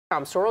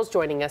Sorrells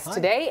joining us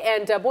today,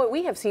 and boy,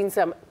 we have seen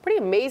some pretty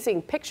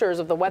amazing pictures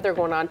of the weather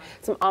going on.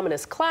 Some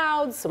ominous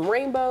clouds, some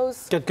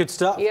rainbows. Good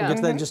stuff. Yeah. We'll get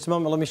to that in just a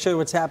moment. Let me show you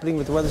what's happening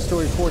with the weather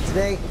story for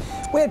today.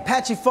 We had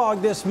patchy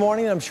fog this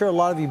morning. I'm sure a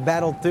lot of you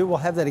battled through. We'll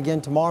have that again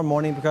tomorrow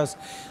morning because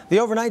the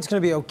overnight's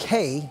going to be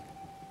okay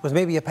with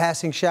maybe a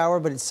passing shower,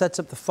 but it sets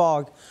up the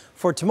fog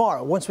for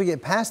tomorrow. Once we get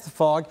past the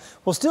fog,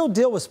 we'll still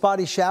deal with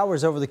spotty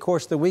showers over the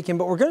course of the weekend,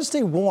 but we're going to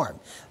stay warm.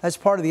 That's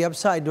part of the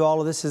upside to all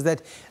of this, is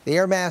that the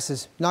air mass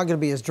is not going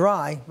to be as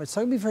dry, but it's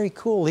not going to be very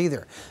cool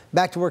either.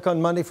 Back to work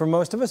on Monday for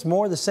most of us.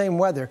 More of the same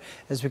weather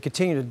as we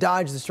continue to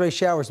dodge the stray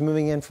showers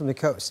moving in from the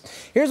coast.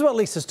 Here's what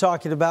Lisa's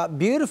talking about.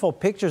 Beautiful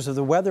pictures of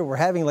the weather we're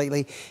having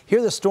lately. Here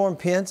are the storm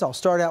pins. I'll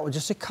start out with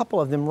just a couple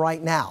of them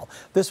right now.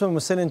 This one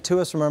was sent in to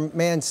us from our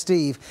man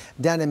Steve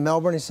down in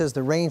Melbourne. He says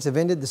the rains have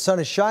ended, the sun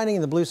is shining,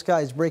 and the blue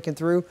sky is breaking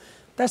through.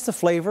 That's the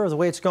flavor of the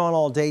way it's gone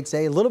all day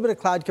today. A little bit of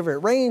cloud cover, it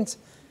rains,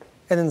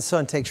 and then the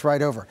sun takes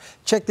right over.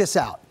 Check this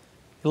out.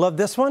 You love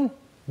this one?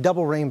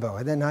 Double rainbow.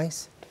 Isn't that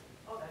nice?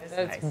 Oh,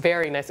 that's nice.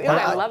 Very nice.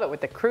 I love it with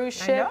the cruise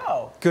ship. I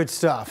know. Good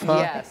stuff, huh?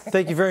 Yes.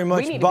 Thank you very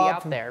much, we need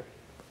Bob. to be out there.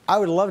 I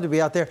would love to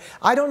be out there.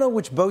 I don't know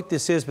which boat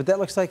this is, but that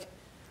looks like...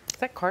 Is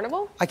that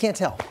Carnival? I can't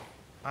tell.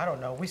 I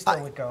don't know. We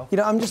still would go. You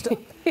know,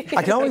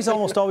 I can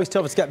almost always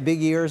tell if it's got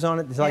big ears on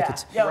it. It's like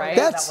right.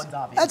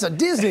 That's a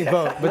Disney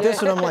boat. But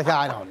this one, I'm like,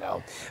 I don't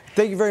know.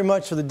 Thank you very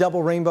much for the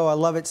double rainbow. I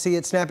love it. See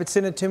it, snap it,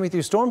 send it to me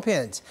through Storm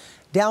Pins.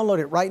 Download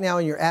it right now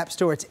in your app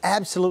store. It's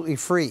absolutely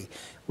free.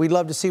 We'd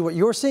love to see what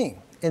you're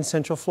seeing in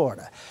Central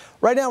Florida.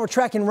 Right now, we're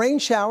tracking rain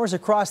showers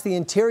across the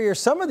interior.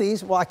 Some of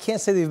these, well, I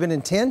can't say they've been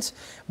intense,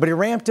 but it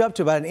ramped up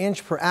to about an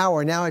inch per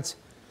hour. Now it's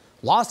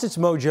lost its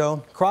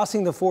mojo,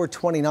 crossing the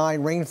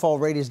 429. Rainfall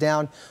rate is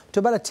down to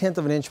about 1/10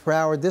 of an inch per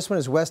hour. This one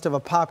is west of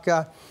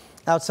Apopka,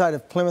 outside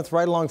of Plymouth,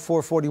 right along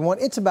 441.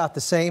 It's about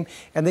the same,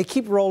 and they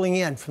keep rolling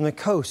in from the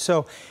coast.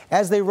 So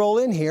as they roll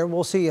in here,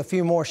 we'll see a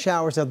few more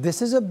showers. Now,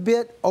 this is a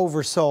bit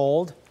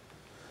oversold,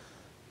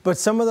 but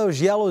some of those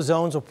yellow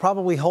zones will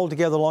probably hold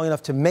together long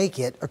enough to make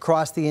it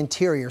across the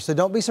interior. So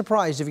don't be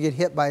surprised if you get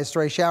hit by a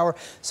stray shower.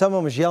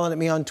 Someone was yelling at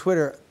me on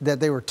Twitter that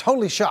they were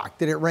totally shocked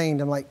that it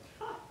rained. I'm like,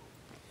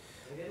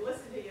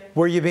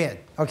 where you been?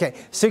 Okay,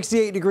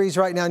 68 degrees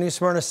right now, New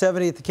Smyrna,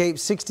 70 at the Cape,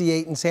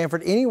 68 in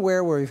Sanford.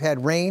 Anywhere where we've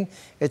had rain,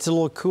 it's a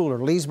little cooler.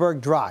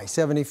 Leesburg, dry,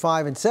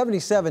 75, and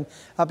 77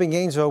 up in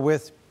Gainesville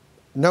with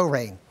no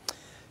rain.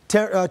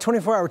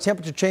 24-hour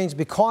temperature change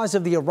because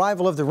of the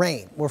arrival of the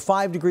rain. We're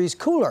 5 degrees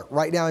cooler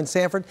right now in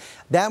Sanford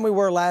than we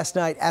were last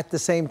night at the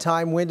same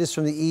time. Wind is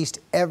from the east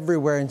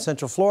everywhere in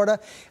Central Florida.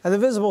 And the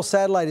visible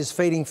satellite is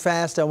fading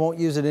fast. I won't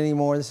use it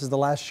anymore. This is the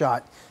last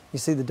shot. You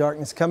see the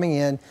darkness coming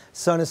in,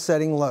 sun is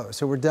setting low,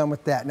 so we're done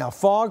with that. Now,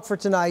 fog for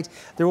tonight.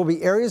 There will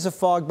be areas of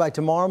fog by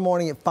tomorrow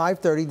morning at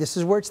 5:30. This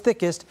is where it's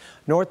thickest,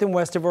 north and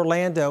west of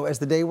Orlando. As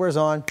the day wears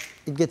on,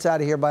 it gets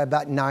out of here by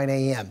about 9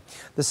 a.m.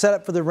 The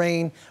setup for the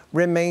rain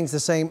remains the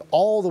same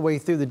all the way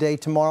through the day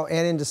tomorrow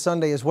and into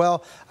Sunday as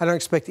well. I don't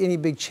expect any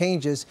big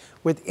changes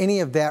with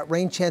any of that.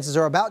 Rain chances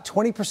are about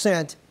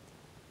 20%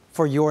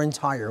 for your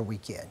entire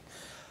weekend.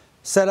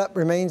 Setup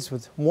remains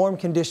with warm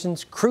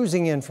conditions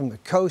cruising in from the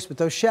coast, but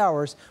those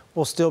showers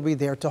will still be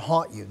there to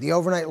haunt you. The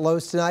overnight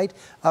lows tonight,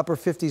 upper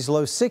 50s,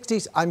 low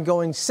 60s. I'm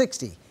going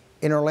 60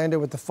 in Orlando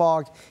with the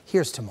fog.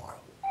 Here's tomorrow.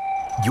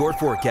 Your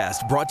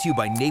forecast brought to you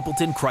by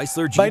Napleton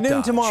Chrysler Jeep By noon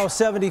Dodge. tomorrow,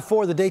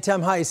 74. The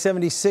daytime high is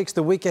 76.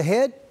 The week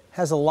ahead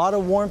has a lot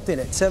of warmth in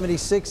it.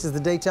 76 is the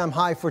daytime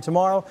high for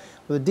tomorrow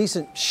with a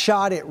decent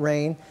shot at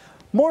rain.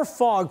 More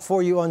fog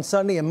for you on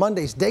Sunday, and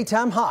Monday's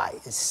daytime high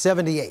is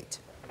 78.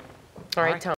 All right, Tom.